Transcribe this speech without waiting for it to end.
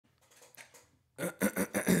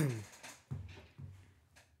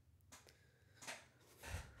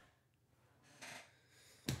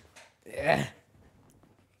Yeah.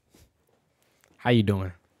 How you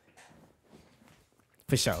doing?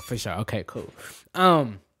 For sure, for sure. Okay, cool. I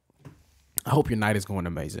hope your night is going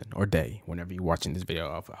amazing, or day, whenever you're watching this video.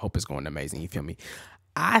 I hope it's going amazing. You feel me?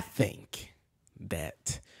 I think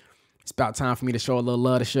that it's about time for me to show a little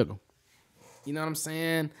love to Suga. You know what I'm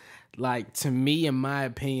saying? Like, to me, in my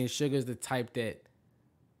opinion, Suga's the type that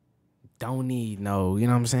don't need no, you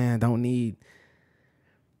know what I'm saying? Don't need,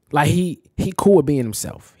 like, he cool with being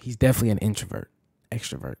himself. He's definitely an introvert,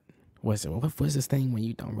 extrovert. What's this thing when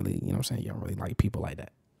you don't really, you know what I'm saying? You don't really like people like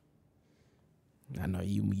that. I know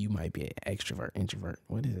you might be an extrovert, introvert.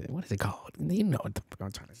 What is it? What is it called? You know what the fuck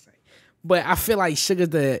I'm trying to say. But I feel like Suga's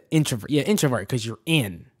the introvert. Yeah, introvert, because you're in. You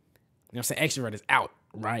know what I'm saying? Extrovert is out,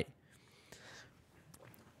 right?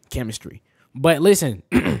 Chemistry. But listen,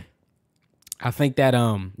 I think that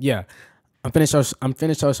yeah, I'm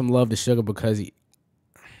finna show some love to Suga because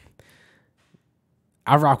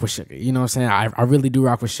I rock with Suga. You know what I'm saying? I really do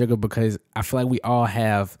rock with Suga because I feel like we all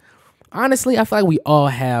have, honestly, I feel like we all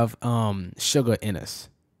have Suga in us.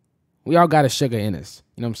 We all got a Suga in us.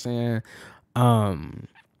 You know what I'm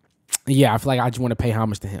saying? Yeah, I feel like I just want to pay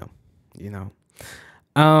homage to him, you know.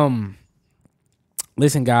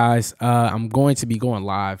 Listen, guys, I'm going to be going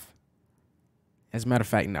live. As a matter of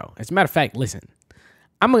fact, no. As a matter of fact, listen,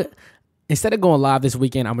 instead of going live this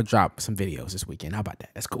weekend, I'm gonna drop some videos this weekend. How about that?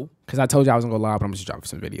 That's cool. Cause I told you I was gonna go live, but I'm just dropping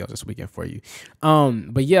some videos this weekend for you.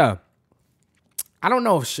 But yeah, I don't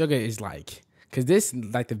know if Suga is like, cause this,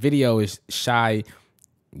 like, the video is SHY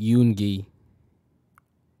YOONGI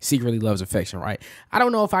secretly loves affection, right? I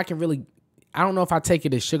don't know if I take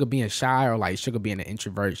it as Suga being shy or like Suga being an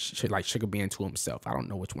introvert, like Suga being to himself. I don't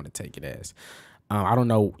know which one to take it as. I don't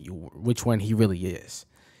know which one he really is.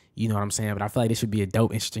 You know what I'm saying? But I feel like this should be a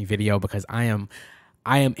dope, interesting video because I am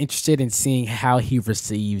interested in seeing how he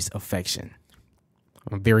receives affection.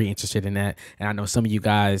 I'm very interested in that. And I know some of you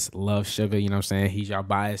guys love Suga, you know what I'm saying? He's y'all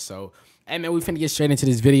bias. So, hey, man, we finna get straight into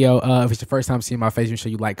this video. If it's your first time seeing my face, make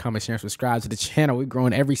sure you like, comment, share, and subscribe to the channel. We're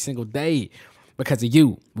growing every single day because of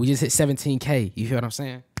you. We just hit 17K. You hear what I'm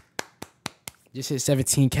saying? Just hit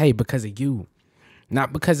 17K because of you.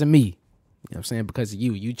 Not because of me. You know what I'm saying? Because of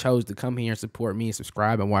you. You chose to come here and support me and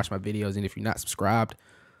subscribe and watch my videos. And if you're not subscribed,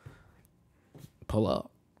 pull up.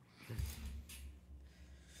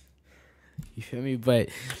 You feel me? But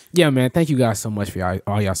yeah, man, thank you guys so much for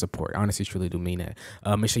all y'all support. I honestly, truly do mean that.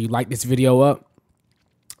 Make sure you like this video up,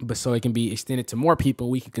 but so it can be extended to more people.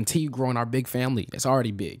 We can continue growing our big family. It's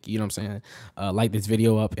already big. You know what I'm saying? Like this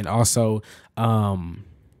video up. And also,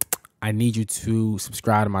 I need you to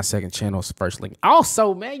subscribe to my second channel's first link.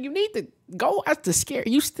 Also, man, you need to go at the scary.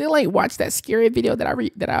 You still ain't watched that scary video that I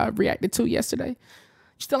reacted to yesterday?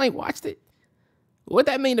 You still ain't watched it? What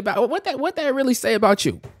that mean about what that really say about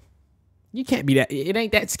you? You can't be that. It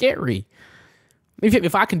ain't that scary.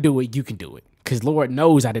 If I can do it, you can do it. Because Lord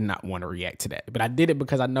knows I did not want to react to that. But I did it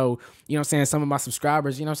because I know, you know what I'm saying, some of my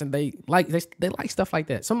subscribers, you know what I'm saying, they like stuff like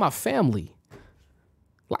that. Some of my family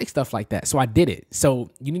like stuff like that. So I did it. So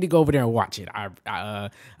you need to go over there and watch it. I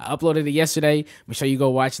uploaded it yesterday. Make sure you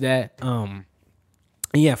go watch that.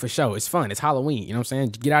 Yeah, for sure. It's fun. It's Halloween. You know what I'm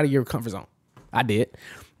saying? Get out of your comfort zone. I did.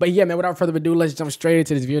 But yeah, man, without further ado, let's jump straight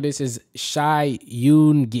into this video. This is SHY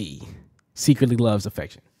YOONGI. Secretly loves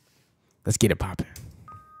affection. Let's get it popping.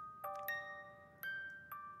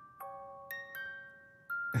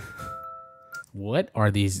 What are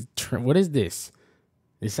these? What is this?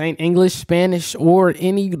 This ain't English, Spanish, or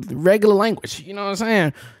any regular language. You know what I'm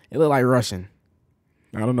saying? It look like Russian.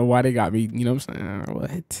 I don't know why they got me. You know what I'm saying?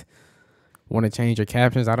 What? Want to change your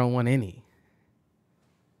captions? I don't want any.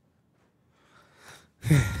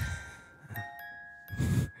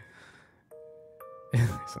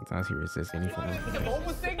 Sometimes he resists any form.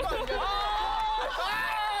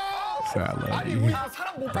 So I love you.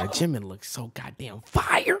 Bro, Jimin looks so goddamn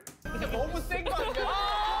fire.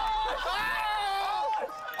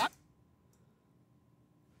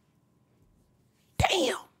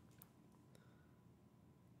 Damn.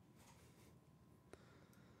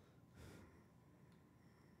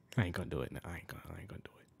 I ain't gonna do it. No, I ain't gonna do it. I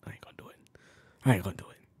ain't gonna do it. I ain't gonna do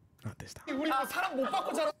it. Not this time.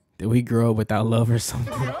 Did we grow up without love or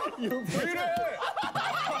something? I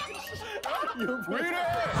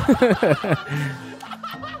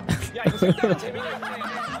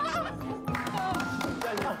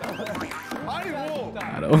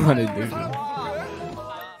don't want to do this.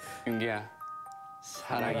 윤기야,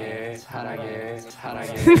 사랑해, 사랑해,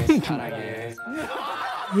 사랑해, 사랑해.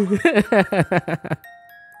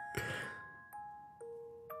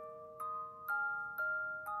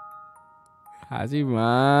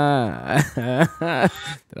 Hajima.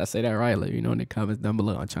 Did I say that right? Let me know in the comments down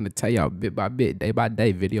below. I'm trying to tell y'all bit by bit, day by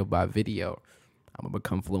day, video by video. I'm gonna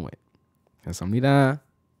become fluent. 감사합니다.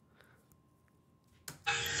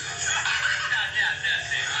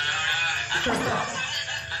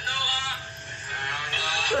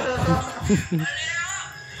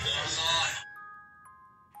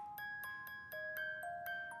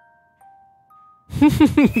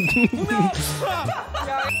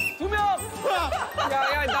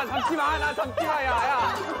 나 잡지 마, 나 잡지 마,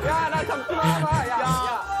 야, 나 잡지 마,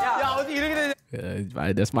 야, 어디 이렇게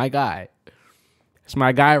되냐? That's my guy. That's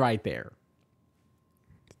my guy right there.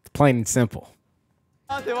 Plain and simple.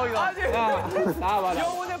 대박이다. 맞아.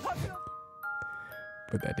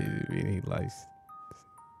 But that dude really likes.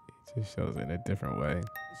 It just shows in a different way.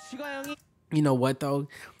 You know what though?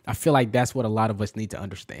 I feel like that's what a lot of us need to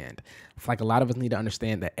understand. I feel like a lot of us need to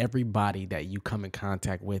understand that everybody that you come in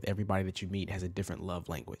contact with, everybody that you meet has a different love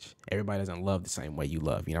language. Everybody doesn't love the same way you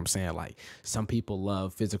love. You know what I'm saying? Like some people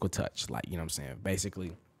love physical touch. Like, you know what I'm saying?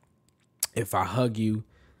 Basically, if I hug you,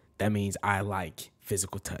 that means I like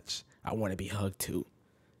physical touch. I want to be hugged too.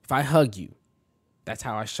 If I hug you, that's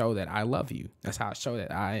how I show that I love you. That's how I show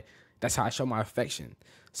that's how I show my affection.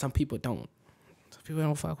 Some people don't. Some people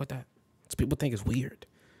don't fuck with that. Some people think it's weird.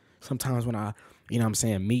 Sometimes when I, you know what I'm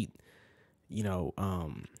saying, meet, you know,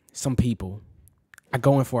 some people, I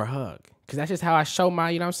go in for a hug. Because that's just how I show my,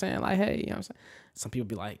 you know what I'm saying, like, hey, you know what I'm saying. Some people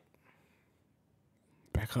be like,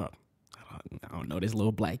 back up. I don't know, this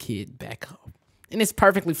little black kid, back up. And it's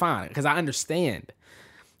perfectly fine because I understand.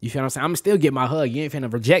 You feel what I'm saying? I'm going to still get my hug. You ain't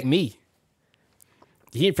finna reject me.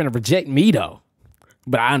 You ain't finna reject me, though.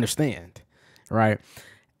 But I understand, right?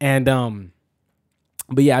 And,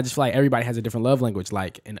 but yeah, I just feel like everybody has a different love language.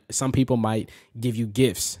 Like, and some people might give you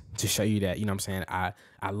gifts to show you that, you know what I'm saying, I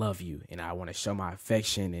love you and I want to show my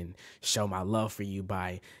affection and show my love for you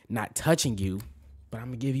by not touching you, but I'm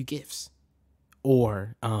going to give you gifts.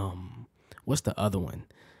 Or, what's the other one?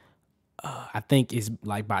 I think it's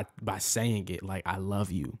like by saying it, like, I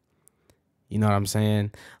love you. You know what I'm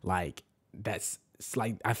saying? Like, it's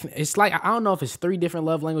like I don't know if it's 3 different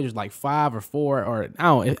love languages, like 5 or 4, or I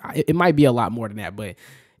don't. It might be a lot more than that, but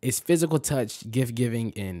it's physical touch, gift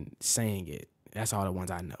giving, and saying it. That's all the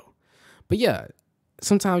ones I know. But yeah,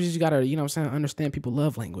 sometimes you just gotta, you know what I'm saying, understand people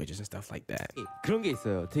love languages and stuff like that. 그런 게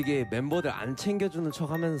있어요. 되게 멤버들 안 챙겨주는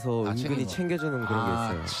척하면서 은근히 챙겨주는 그런 게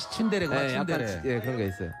있어요. 친데레구나, 친데레. 약간, 예, 그런 게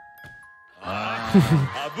있어요.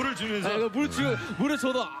 물을 주면서. 물을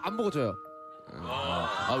줘도 안 보고 줘요.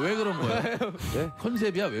 왜 그런 거야? 네?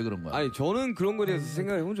 컨셉이야? 왜 그런 거야? 아니 저는 그런 거에 대해서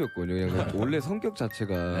생각을 해본 적 없거든요. 그냥 원래 성격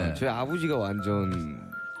자체가 네. 저희 아버지가 완전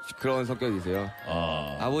그런 성격이세요.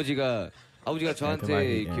 아버지가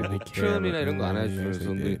저한테 이렇게 뭐 표현이나 이런 거 안 해주면서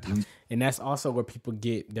And that's also where people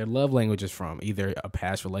get their love languages from. Either a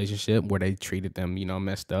past relationship where they treated them, you know,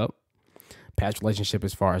 messed up. Past relationship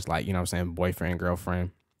as far as like, you know what I'm saying, boyfriend,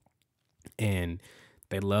 girlfriend. And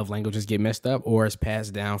their love languages get messed up, or it's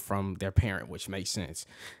passed down from their parent, which makes sense.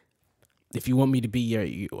 If you want me to be your,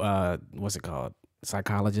 what's it called?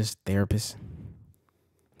 Psychologist, therapist?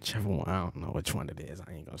 Whichever one, I don't know which one it is.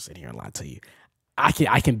 I ain't gonna sit here and lie to you.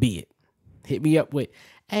 I can be it. Hit me up with,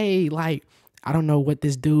 hey, like, I don't know what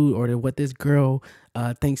this dude or what this girl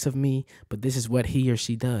thinks of me, but this is what he or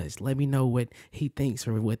she does. Let me know what he thinks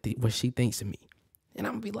or what she thinks of me. And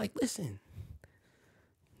I'm gonna be like, listen,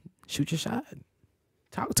 shoot your shot.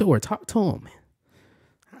 Talk to her. Talk to him.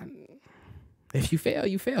 If you fail,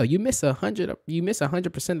 you fail. You miss 100%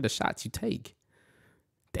 of the shots you take.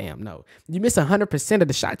 Damn, no. You miss 100% of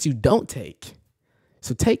the shots you don't take.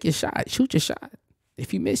 So take your shot. Shoot your shot.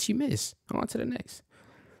 If you miss, you miss. On to the next.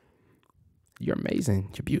 You're amazing.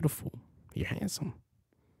 You're beautiful. You're handsome.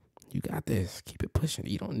 You got this. Keep it pushing.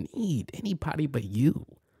 You don't need anybody but you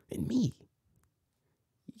and me.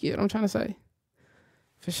 You get what I'm trying to say?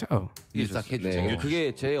 For sure. 네,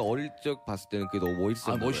 그게 제 어릴 적 봤을 때는 그게 너무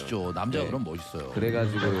멋있었어요. 멋있죠. 남자가 그럼 멋있어요.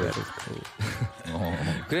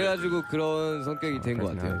 그래가지고 그런 성격이 된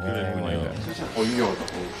것 같아요.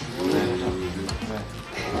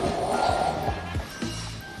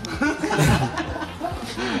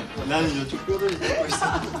 나는 이쪽 뼈를 잡고 있어.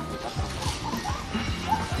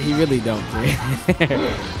 He really don't care.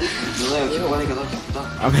 누나 여기 좋아하니까 너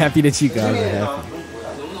좋다. I'm happy that you guys are happy.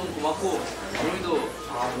 너무너무 고맙고 오늘도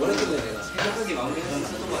오래전에 내가 행복하게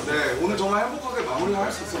마무리했었던 것 같아요. 네, 오늘 정말 행복하게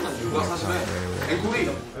마무리할 수 있었던 이유가 사실은 앵콜이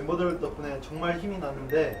멤버들 덕분에 정말 힘이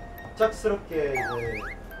났는데 갑작스럽게 이제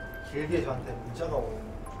길게 저한테 문자가 온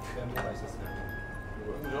멤버가 있었어요.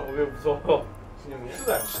 누구죠? 왜 무서워? 진영이?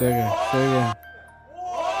 Suga.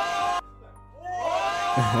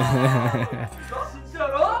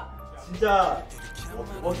 진짜로? 진짜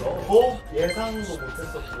더 예상도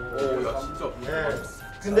못했었고. 오, 야 진짜. 네.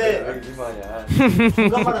 근데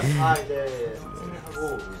중간마다 다 이제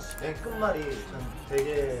생각하고 맨 끝말이 전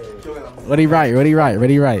되게 기억에 남는. What he write? What he write?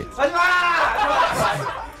 What he write? 하지마!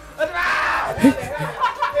 하지마!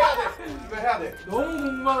 이거 해야 돼. 너무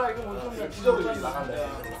궁금하다. 이거 못 좀 지저분이 나간다.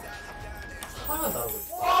 하면 나오고.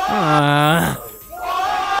 Ah.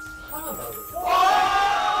 하면 나오고.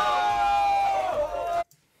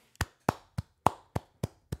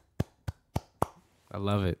 I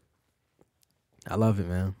love it. I love it,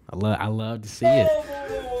 man. I love to see it.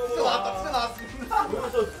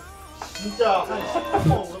 진짜 한 10분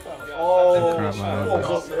동안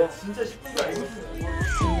울었다. 진짜 10분 동안 울었어.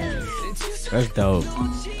 That's dope.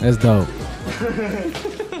 That's dope.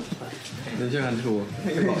 내시간 안 들어.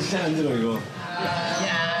 내시간 안 들어 이거.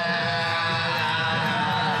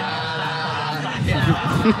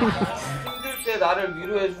 힘들 때 나를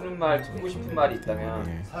위로해주는 말, 듣고 싶은 말이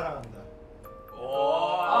있다면 사랑한다.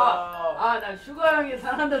 나 슈가 형이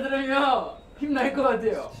사랑한다 들으면 힘날 것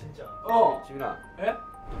같아요. 진짜. 지민아. 예?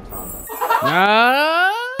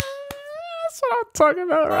 Ah, that's what I'm talking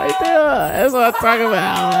about right there. That's what I'm talking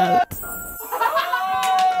about.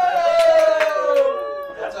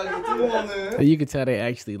 갑자기 뜬금없는. You can tell they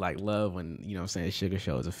actually like love when, you know what I'm saying, Suga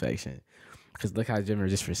shows affection. Because look how Jimmer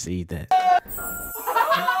just received that.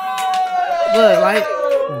 Look, like,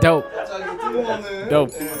 dope. 갑자기 뜬금없는.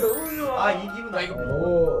 Dope. 아, 이 기분 나 이거.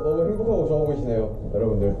 너무 행복하고 좋아 보이시네요,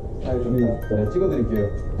 여러분들. 좀 찍어드릴게요.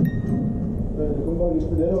 네, 금방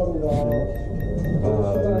입고 내려갑니다.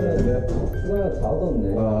 수가 잘 얻었네.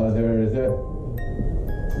 하나, 둘, 셋.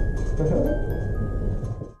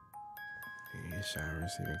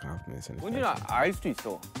 원준아 알 수도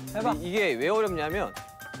있어. 해봐. 이게 왜 어렵냐면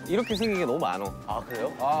이렇게 생긴 게 너무 많어. 아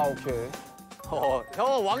그래요? 아 오케이.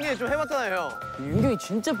 형은 왕년 좀 해봤잖아요, 형. 윤경이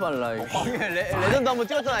진짜 빨라. 왕년 레전드 한번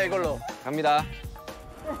찍었잖아 이걸로. 갑니다.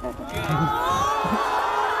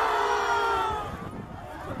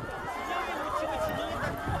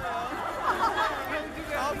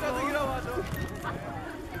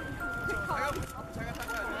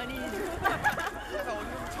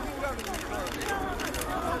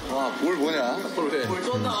 와, 볼 뭐냐? 볼 왜? 볼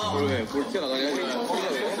쩐다. 볼 왜? 볼 튀어나가냐?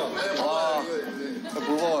 와,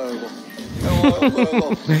 볼 봐봐요 이거.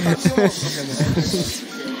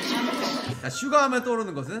 자, 슈가 하면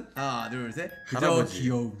떠오르는 것은 하나, 둘, 셋. 그저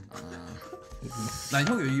귀여움. 난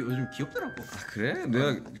형이 요즘 귀엽더라고. 아 그래?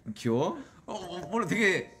 내가 귀여워? 오늘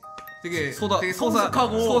되게 되게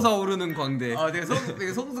성숙하고 솟아오르는 광대.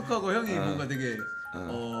 되게 성숙하고 형이 뭔가 되게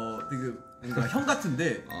되게 뭔가 형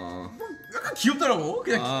같은데 약간 귀엽더라고.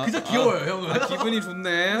 그냥 그저 귀여워요 형은. 기분이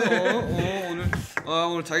좋네.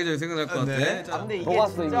 오늘 자기 전에 생각날 것 같아. 네. 자, 근데 이게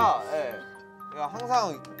진짜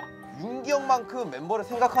항상 윤기 형만큼 멤버를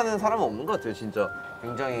생각하는 사람은 없는 것 같아요. 진짜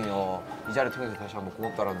굉장히 이 자리 통해서 다시 한번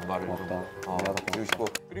고맙다라는 말을 좀 드리고 싶고,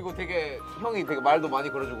 그리고 되게 형이 되게 말도 많이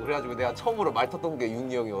걸어주고 그래가지고 내가 처음으로 말 탔던 게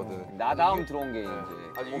윤기 형이거든. 나 다음 들어온 게 이제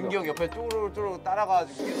아주 윤기 형 옆에 쭈루쭈루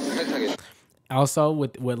따라가가지고 Also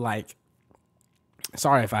with like,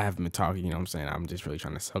 sorry if I haven't been talking, you know what I'm saying? I'm just really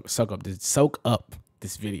trying to soak up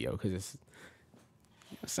this video because it's,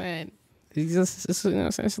 you know what I'm saying? It's, you know what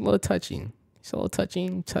I'm saying? It's a little touching. It's a little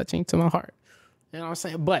touching to my heart. You know what I'm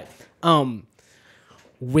saying? But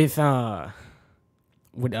with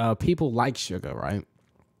people like Suga, right?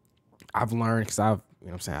 I've learned, because you know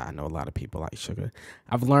what I'm saying, I know a lot of people like Suga.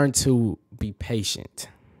 I've learned to be patient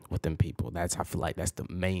with them people. I feel like that's the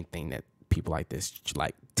main thing that people like this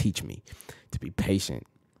like teach me, to be patient,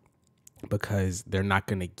 because they're not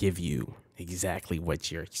gonna give you exactly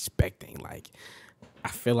what you're expecting. Like, I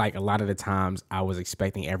feel like a lot of the times I was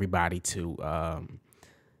expecting everybody to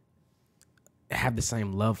have the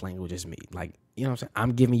same love language as me. Like, you know what I'm saying?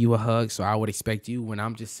 I'm giving you a hug, so I would expect you, when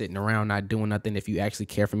I'm just sitting around not doing nothing, if you actually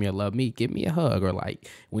care for me or love me, give me a hug. Or like,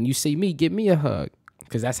 when you see me, give me a hug.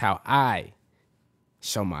 Because that's how I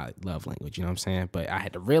show my love language, you know what I'm saying? But I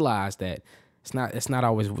had to realize that that's not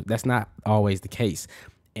always the case.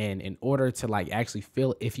 And in order to like actually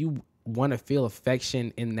feel, if you want to feel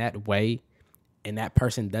affection in that way, and that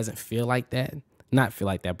person doesn't feel like that, not feel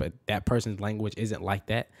like that, but that person's language isn't like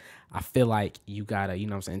that, I feel like you gotta, you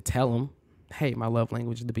know what I'm saying, tell them, hey, my love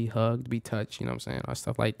language is to be hugged, to be touched, you know what I'm saying, or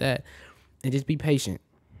stuff like that. And just be patient.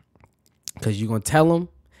 Because you're going to tell them,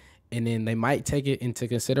 and then they might take it into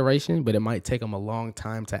consideration, but it might take them a long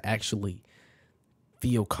time to actually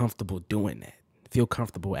feel comfortable doing that. Feel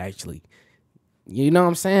comfortable actually, you know what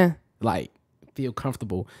I'm saying? Like, feel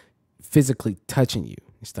comfortable physically touching you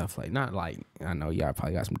and stuff like, not like, I know y'all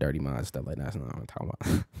probably got some dirty minds, stuff like that. That's not what I'm talking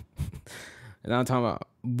about. And I'm talking about,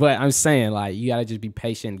 but I'm saying like you gotta just be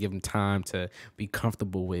patient, give them time to be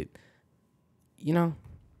comfortable with, you know.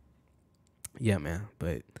 Yeah, man.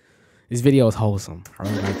 But this video is wholesome. I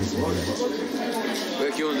really like this video.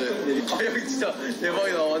 왜 귀여운데? 아 여기 진짜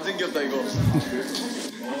대박이다. 완전 귀엽다 이거.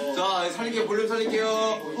 자 살릴게요. 볼륨 살릴게요.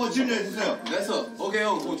 지금 내주세요. 됐어. 오케이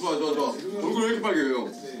형. 좋아. 얼굴 왜 이렇게 빨개요 형?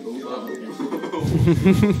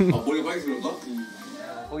 아 머리가 빨개서 그런가?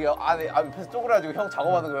 거기 앞에서 쪼그라지고 형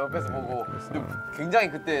작업하는 거 옆에서 보고. 근데 굉장히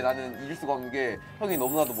그때 나는 이길 수가 없는 게 형이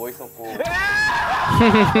너무나도 멋있었고.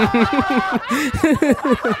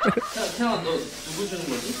 태양 너 누구 주는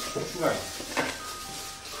거지? 수가야.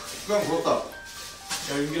 수가 부럽다.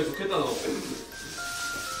 야 윤기야 좋겠다 너.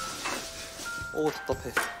 오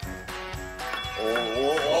답답해.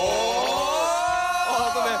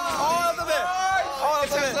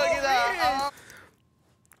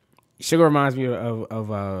 Sugar reminds me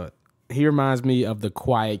of he reminds me of the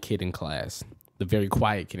quiet kid in class, the very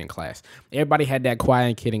quiet kid in class. Everybody had that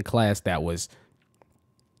quiet kid in class that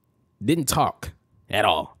didn't talk at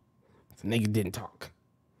all. The nigga didn't talk.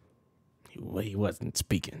 He wasn't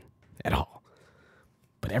speaking at all.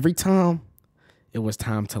 But every time it was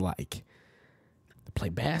time to like play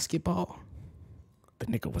basketball, the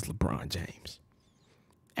nigga was LeBron James.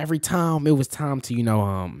 Every time it was time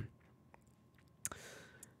to,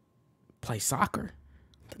 play soccer,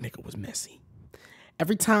 the nigga was Messi.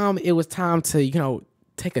 Every time it was time to,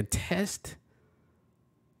 take a test,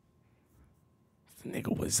 the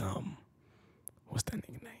nigga was, what's that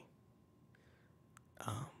nigga name?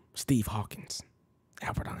 Steve Hawkins,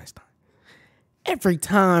 Albert Einstein. Every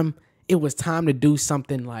time it was time to do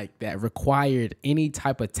something like that required any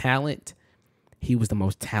type of talent, he was the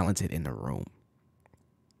most talented in the room.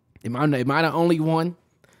 Am I the only one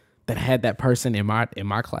that had that person in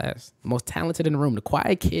my class? Most talented in the room. The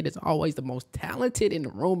quiet kid is always the most talented in the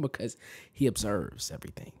room because he observes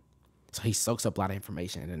everything. So he soaks up a lot of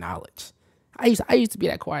information and knowledge. I used to be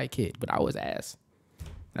that quiet kid, but I was ass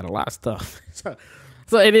at a lot of stuff.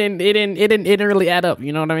 So it didn't really add up,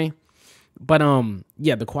 you know what I mean? But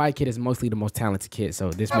yeah, the quiet kid is mostly the most talented kid,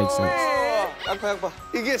 so this makes sense. 양파.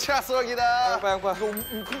 이게 차수학이다. 양파. 이거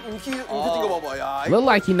움켜진 거 봐봐. 야. Look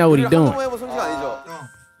like he know what he doing. 한번 해본 솜씨가 아니죠? 형.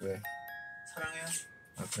 왜? 사랑해.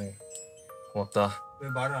 아 그래. 고맙다. 왜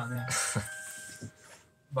말을 안 해?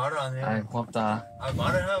 말을 안 해. 아이 고맙다. 아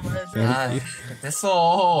말을 한번 해줘야지. 아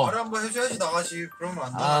됐어. 말을 한번 해줘야지 나가지. 그러면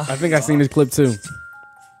안 돼. I think I seen this clip too.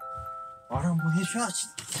 말 한번 해줘야지.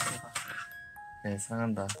 네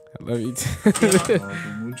사랑한다. I love you too.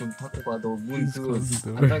 문 좀 닫고 가. 너문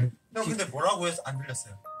형 근데 뭐라고 해서 안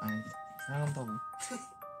들렸어요. 아니 사랑한다고.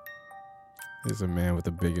 There's a man with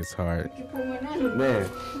the biggest heart. 네.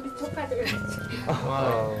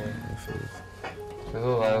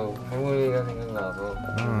 그래서 아유 할머니가 생각나서.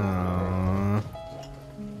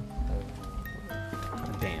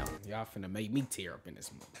 Damn, y'all finna make me tear up in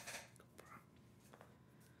this moment.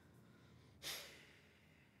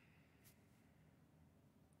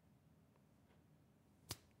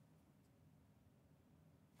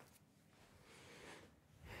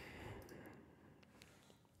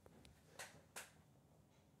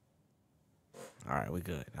 All right, we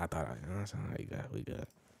good. I thought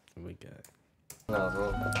we good.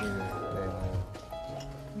 나서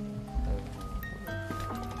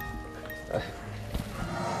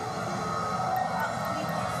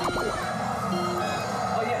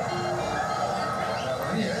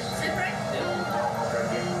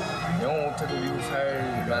영어 못해도 미국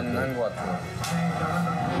살만한 것 같아.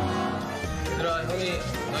 얘들아 형이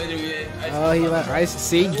너희들 위해 Oh, he like ice.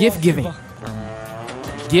 See, gift giving.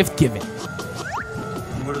 Gift giving.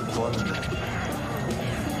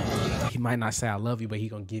 He might not say I love you, but he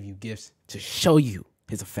gonna give you gifts to show you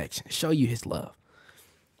his affection, show you his love.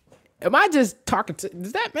 Am I just talking to?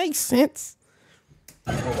 Does that make sense?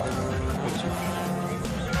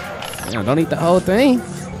 Yeah, don't eat the whole thing.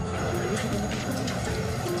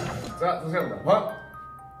 자, 선생님, 봐.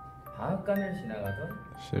 다음 가면 지나가던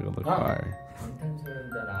Sugar look fire.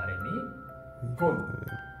 방탄소년단 RM이 돈.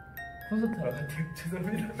 콘서트하러 갔대요.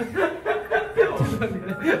 죄송합니다.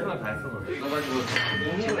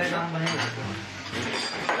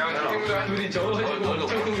 둘이 저러가지고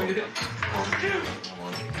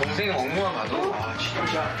동생이 엉뚱한 가도 아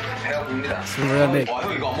진짜 배가 부릅니다. Real nigga.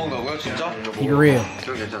 형 이거 안 먹는다고요, 진짜? He real.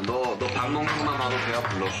 저 괜찮아. 너밥 먹는 것만 봐도 배가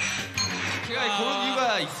불러. 제가 그런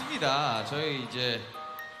이유가 있습니다. 저희 이제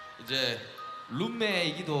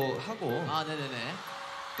룸메이기도 하고. 아 네네네.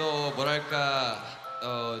 또 뭐랄까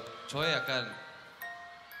저의 약간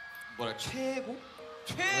최고?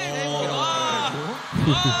 최고.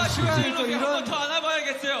 시간을 좀 이런 더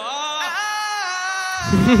안아봐야겠어요.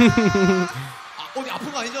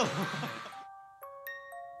 아픈 거 아니죠?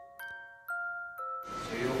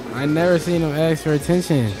 I never seen him ask for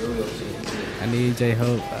attention. I need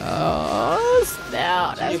J-Hope. Oh,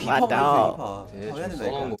 snap. That's my dog.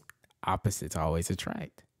 Opposites always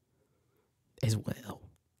attract as well.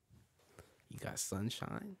 You got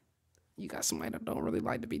sunshine. You got somebody that don't really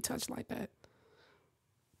like to be touched like that.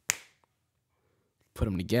 Put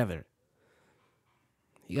them together.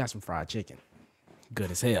 You got some fried chicken.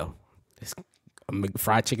 Good as hell. It's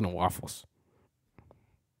fried chicken and waffles.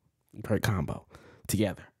 Great combo.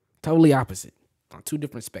 Together. Totally opposite. On two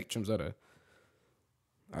different spectrums of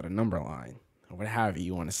the number line. Or however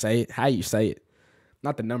you want to say it. How you say it.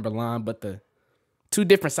 Not the number line, but the two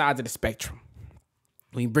different sides of the spectrum.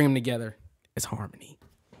 When you bring them together, it's harmony.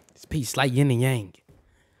 It's peace, like yin and yang.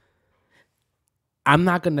 I'm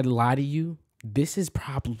not going to lie to you. This is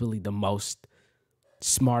probably the most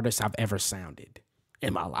smartest I've ever sounded.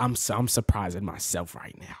 I'm surprised at myself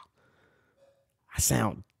right now. I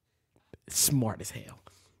sound smart as hell.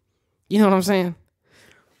 You know what I'm saying?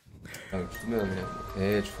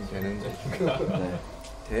 대충 되는데.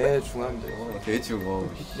 대충 하면 돼. 대충.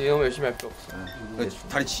 네, 너무 열심히 할 필요 없어.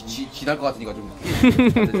 다리 지날 것 같으니까 좀.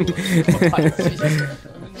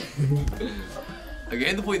 여기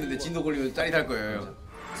핸드폰 있는데 진도 걸리면 짜릿할 거예요.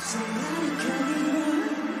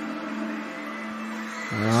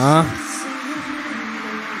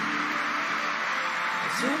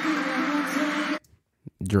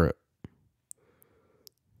 Drip.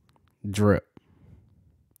 Drip.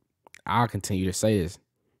 I'll continue to say this.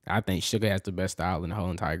 I think Suga has the best style in the whole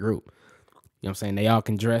entire group. You know what I'm saying? They all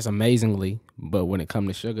can dress amazingly, but when it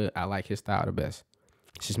comes to Suga, I like his style the best.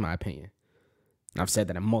 It's just my opinion. And I've said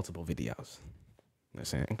that in multiple videos. You know what I'm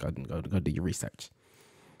saying? Go do your research.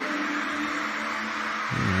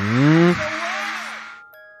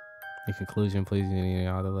 In conclusion, please give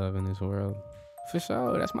all the love in this world. For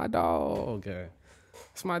sure, that's my dog.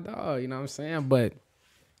 That's my dog, you know what I'm saying? But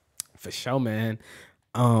for sure, man.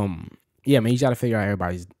 Yeah, man, you gotta figure out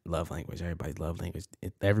everybody's love language. Everybody's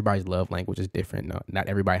love language is different. No, not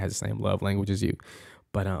everybody has the same love language as you.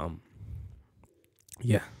 But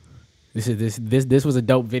yeah. This was a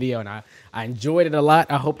dope video, and I enjoyed it a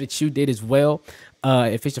lot. I hope that you did as well.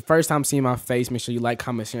 If it's your first time seeing my face, make sure you like,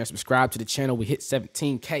 comment, share, and subscribe to the channel. We hit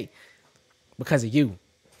 17K because of you.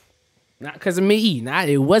 Not because of me.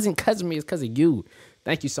 It wasn't because of me. It's because of you.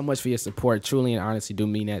 Thank you so much for your support. Truly and honestly do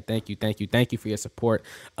mean that. Thank you for your support.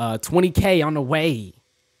 20K on the way.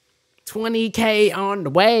 20K on the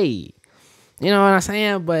way. You know what I'm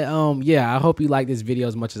saying? But yeah, I hope you like this video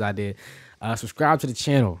as much as I did. Subscribe to the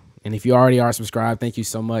channel. And if you already are subscribed, thank you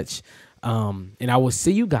so much. And I will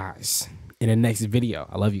see you guys in the next video.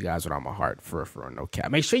 I love you guys with all my heart, for no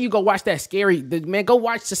cap. Make sure you go watch that scary, man, go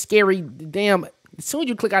watch the scary, damn, as soon as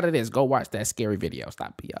you click out of this, go watch that scary video.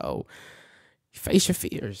 Stop, yo. Face your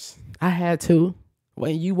fears. I had to.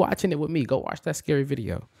 When you watching it with me, go watch that scary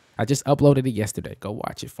video. I just uploaded it yesterday. Go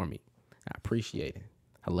watch it for me. I appreciate it.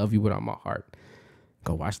 I love you with all my heart.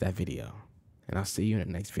 Go watch that video. And I'll see you in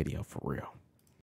the next video for real.